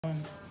Alright,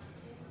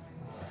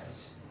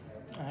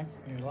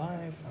 you're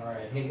live.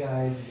 Alright, hey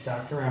guys, it's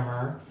Dr.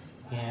 Emer,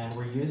 and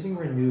we're using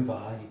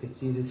Renuva. You can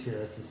see this here.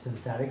 It's a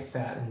synthetic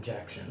fat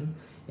injection,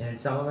 and in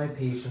some of my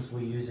patients,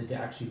 we use it to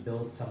actually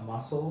build some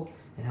muscle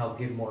and help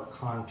give more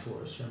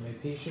contours. For my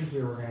patient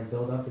here, we're going to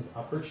build up his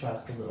upper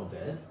chest a little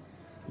bit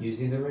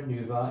using the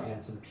Renuva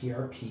and some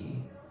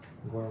PRP.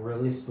 I'm going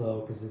really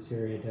slow because this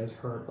area does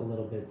hurt a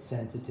little bit,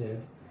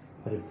 sensitive,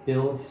 but it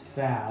builds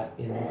fat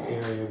in this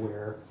area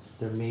where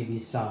there may be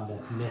some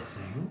that's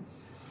missing.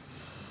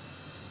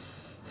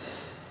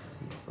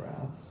 Deep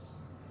breaths.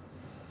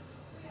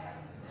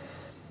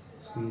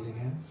 Squeeze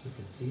again, you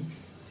can see.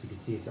 So you can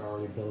see it's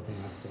already building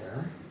up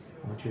there.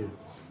 I want you to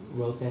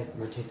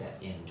rotate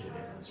that into a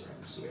different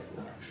syringe so you have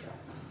a little extra.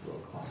 It's a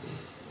little clumpy.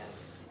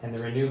 And the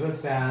Renuva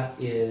fat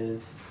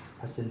is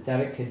a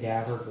synthetic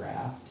cadaver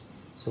graft.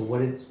 So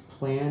what it's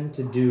planned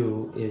to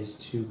do is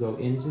to go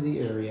into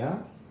the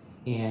area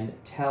and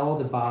tell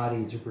the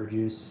body to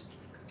produce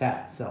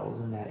fat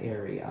cells in that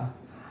area.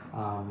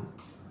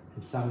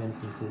 In some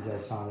instances, I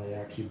found that it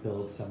actually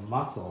builds some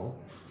muscle.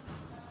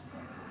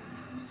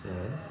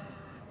 Good.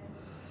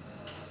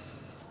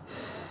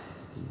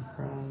 Deep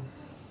breaths.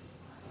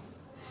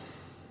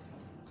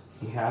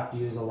 You have to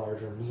use a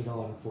larger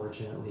needle,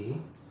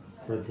 unfortunately,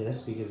 for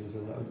this because it's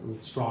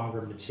a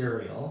stronger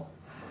material,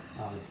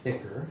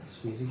 thicker.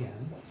 Squeeze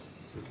again.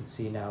 So you can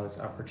see now this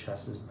upper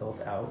chest is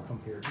built out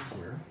compared to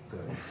here.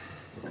 Good.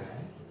 Okay.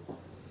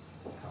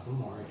 A couple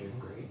more. Doing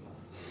great.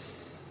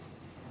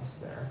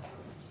 Almost there.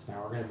 So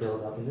now we're going to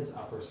build up in this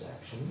upper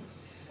section.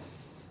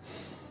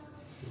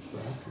 Deep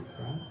breath, deep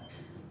breath.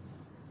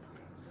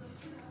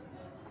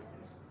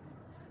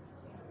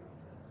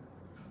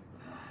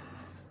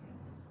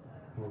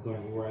 We're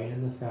going right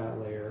in the fat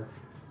layer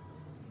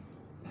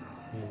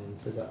and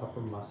into the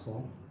upper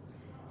muscle.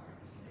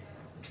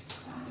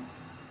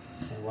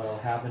 And what will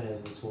happen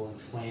is this will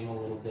inflame a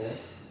little bit.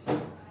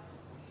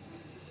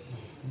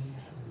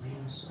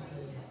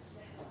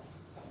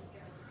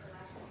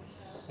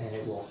 And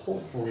it will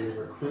hopefully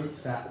recruit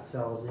fat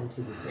cells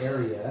into this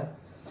area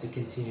to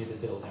continue the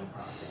building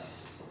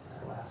process.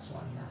 Our last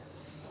one here.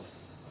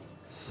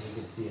 And you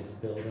can see it's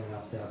building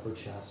up the upper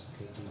chest.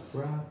 Okay, deep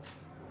breath.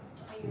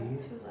 Are you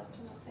have two left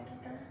on that side,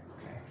 Doctor?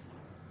 Okay.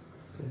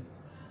 Good.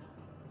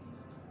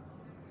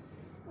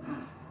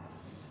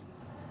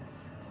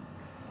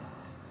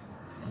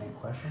 Any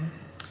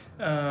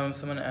questions?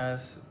 Someone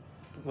asked,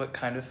 what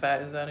kind of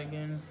fat is that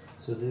again?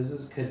 So this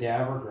is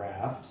cadaver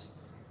graft.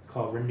 It's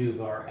called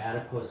Renuva or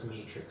Adipose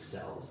Matrix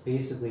cells.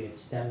 Basically, it's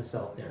stem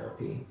cell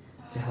therapy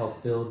to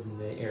help build in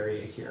the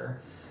area here.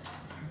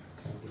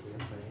 Can I give you a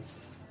break?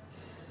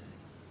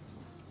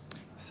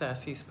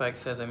 Sassy Spike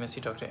says, I miss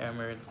you, Dr.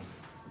 Emer.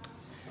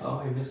 Oh,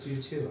 I missed you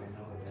too. I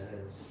know what that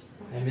is.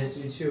 I missed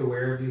you too.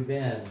 Where have you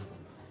been?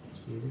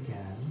 Squeeze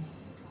again.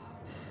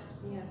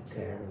 Yeah.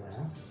 Okay,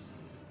 relax.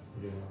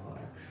 I'm doing a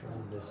little extra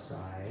on this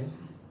side.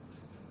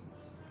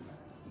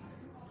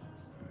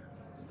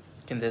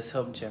 Can this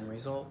help gym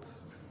results?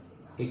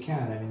 It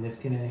can. I mean, this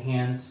can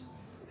enhance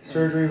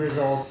surgery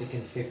results. It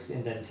can fix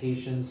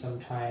indentations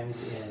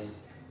sometimes in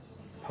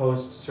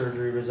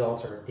post-surgery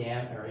results or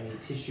any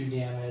tissue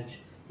damage.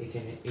 It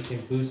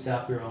can boost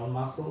up your own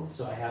muscles.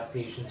 So I have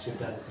patients who have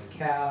done this in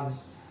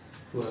calves,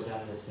 who have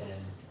done this in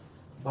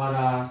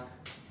buttock,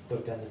 who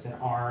have done this in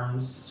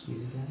arms.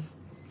 Squeeze again.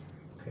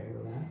 Okay,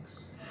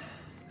 relax.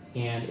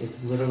 And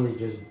it's literally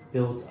just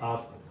built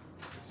up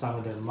some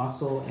of their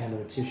muscle and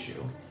their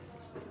tissue.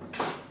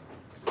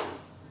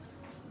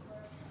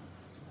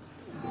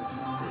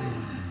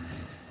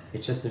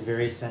 It's just a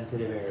very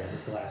sensitive area.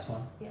 This is the last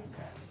one? Yeah.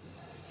 Okay.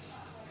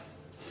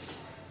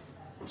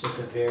 Just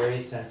a very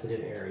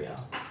sensitive area.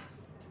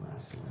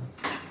 Last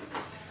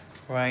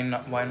one.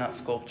 Why not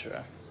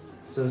sculpture?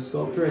 So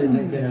sculpture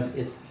isn't gonna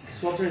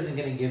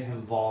give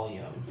him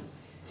volume.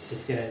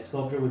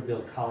 Sculpture would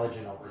build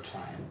collagen over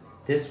time.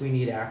 This we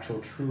need actual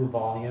true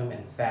volume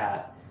and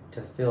fat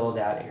to fill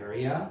that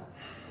area.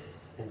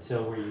 And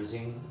so we're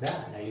using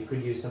that. Now you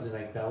could use something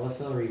like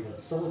Bellafill or even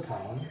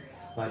silicone,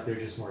 but they're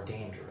just more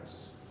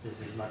dangerous. This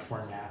is much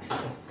more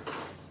natural.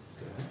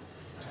 Good.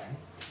 Okay.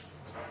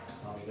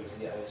 So let me go to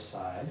the other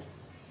side.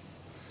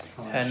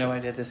 I had no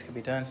idea this could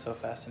be done. So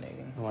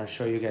fascinating. I want to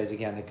show you guys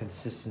again the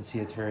consistency.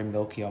 It's very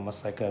milky,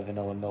 almost like a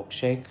vanilla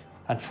milkshake,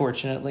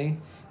 unfortunately.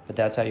 But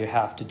that's how you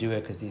have to do it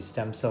because these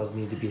stem cells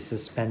need to be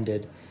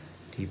suspended.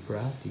 Deep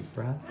breath, deep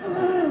breath.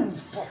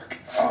 Fuck.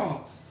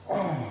 Oh.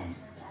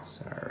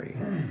 Sorry.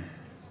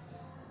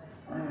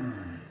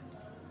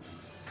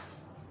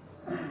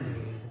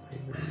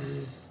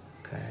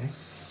 Okay.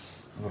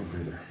 A little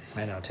breather.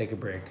 I know, take a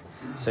break.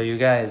 So you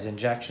guys,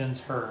 injections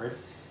hurt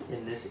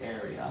in this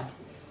area,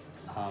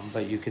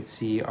 but you could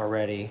see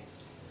already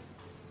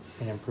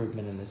an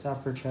improvement in this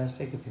upper chest.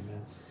 Take a few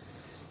minutes.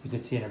 You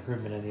could see an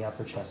improvement in the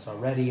upper chest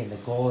already, and the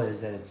goal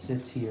is that it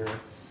sits here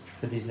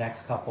for these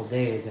next couple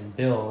days and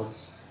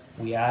builds.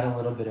 We add a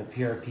little bit of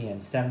PRP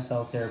and stem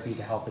cell therapy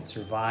to help it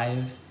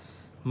survive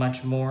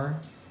much more,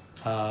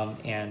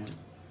 and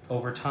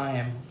over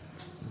time,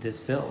 this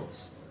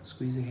builds.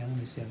 Squeeze again. Let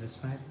me see on this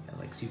side. Yeah,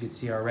 like so you can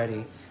see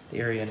already the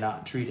area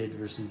not treated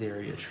versus the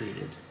area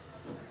treated.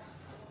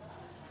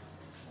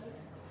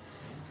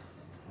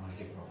 I want to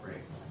give him a break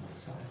on this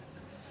side.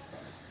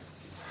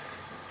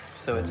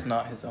 So it's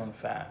not his own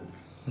fat.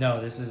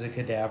 No, this is a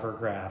cadaver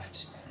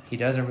graft. He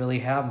doesn't really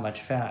have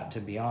much fat, to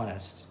be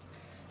honest.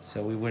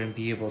 So we wouldn't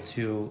be able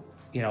to,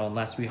 you know,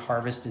 unless we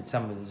harvested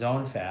some of his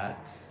own fat.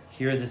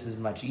 Here, this is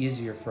much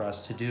easier for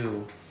us to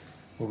do,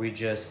 where we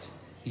just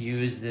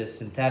use this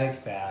synthetic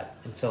fat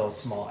and fill a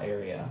small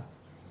area.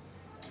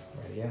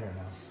 Ready yet or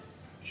no?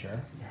 Sure?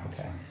 Yeah, that's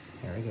Okay. fine.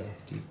 There we go.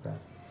 Deep breath.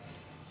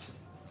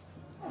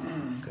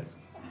 Good.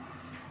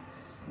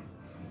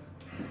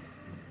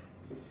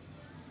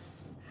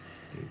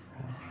 Deep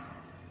breath.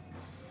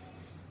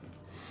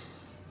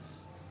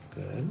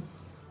 Good.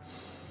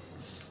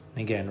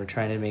 Again, we're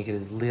trying to make it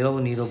as little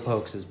needle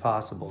pokes as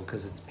possible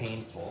because it's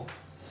painful.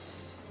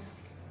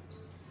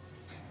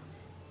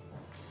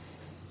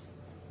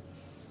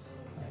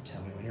 All right,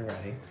 tell me when you're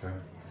ready. Okay.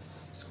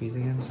 Squeeze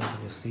again, so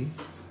you see.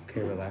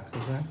 Okay, relax,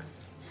 Zach.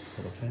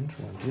 Little pinch,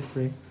 1, 2,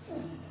 3.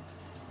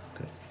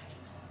 Good.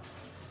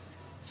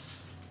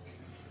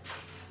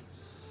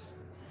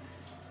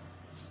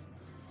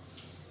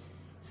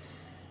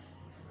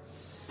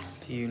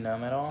 Do you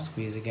numb at all?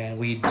 Squeeze again.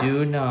 We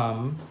do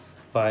numb,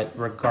 but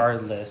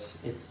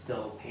regardless, it's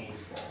still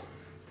painful.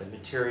 The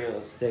material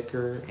is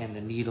thicker and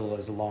the needle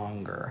is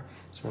longer.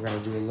 So we're gonna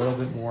do a little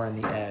bit more on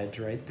the edge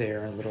right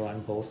there, a little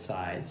on both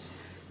sides.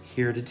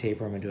 Here to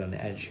taper, I'm gonna do on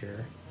the edge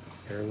here.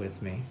 Bear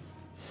with me.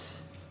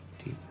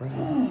 Deep breath.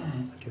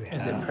 Do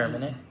Is it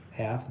permanent?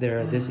 half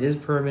there. This is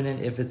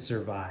permanent if it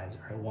survives.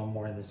 All right, one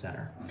more in the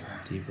center. Okay.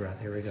 Deep breath.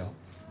 Here we go.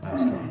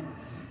 Last one.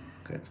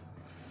 Good.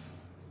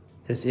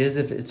 This is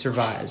if it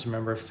survives.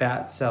 Remember,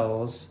 fat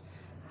cells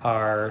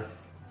are.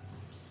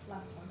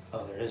 Last one.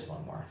 Oh, there is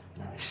one more.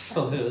 No, I just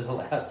told you it was the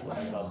last one.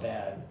 I felt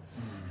bad.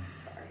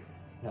 Sorry.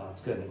 No,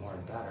 it's good. The more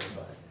the better.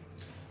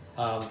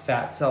 But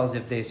fat cells,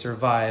 if they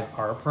survive,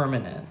 are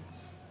permanent.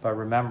 But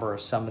remember,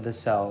 some of the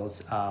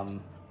cells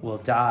will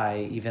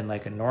die, even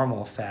like a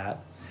normal fat.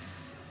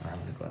 I'm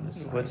gonna go on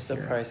this side. What's the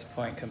here. price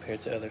point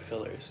compared to other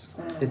fillers?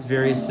 It's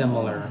very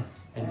similar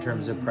in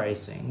terms of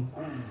pricing.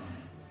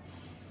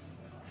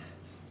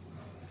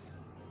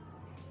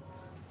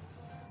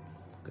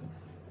 Good.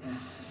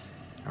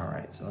 All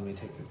right, so let me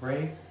take a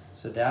break.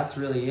 So that's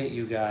really it,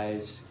 you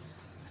guys.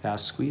 Now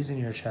squeeze in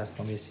your chest.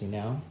 Let me see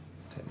now.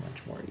 Okay,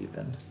 much more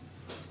even.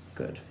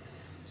 Good.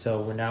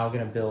 So we're now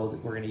gonna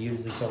build, we're gonna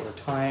use this over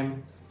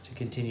time to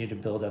continue to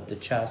build up the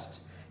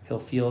chest. He'll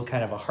feel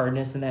kind of a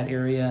hardness in that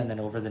area, and then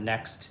over the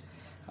next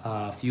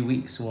few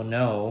weeks, we'll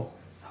know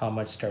how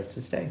much starts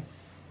to stay.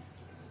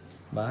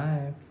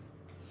 Bye.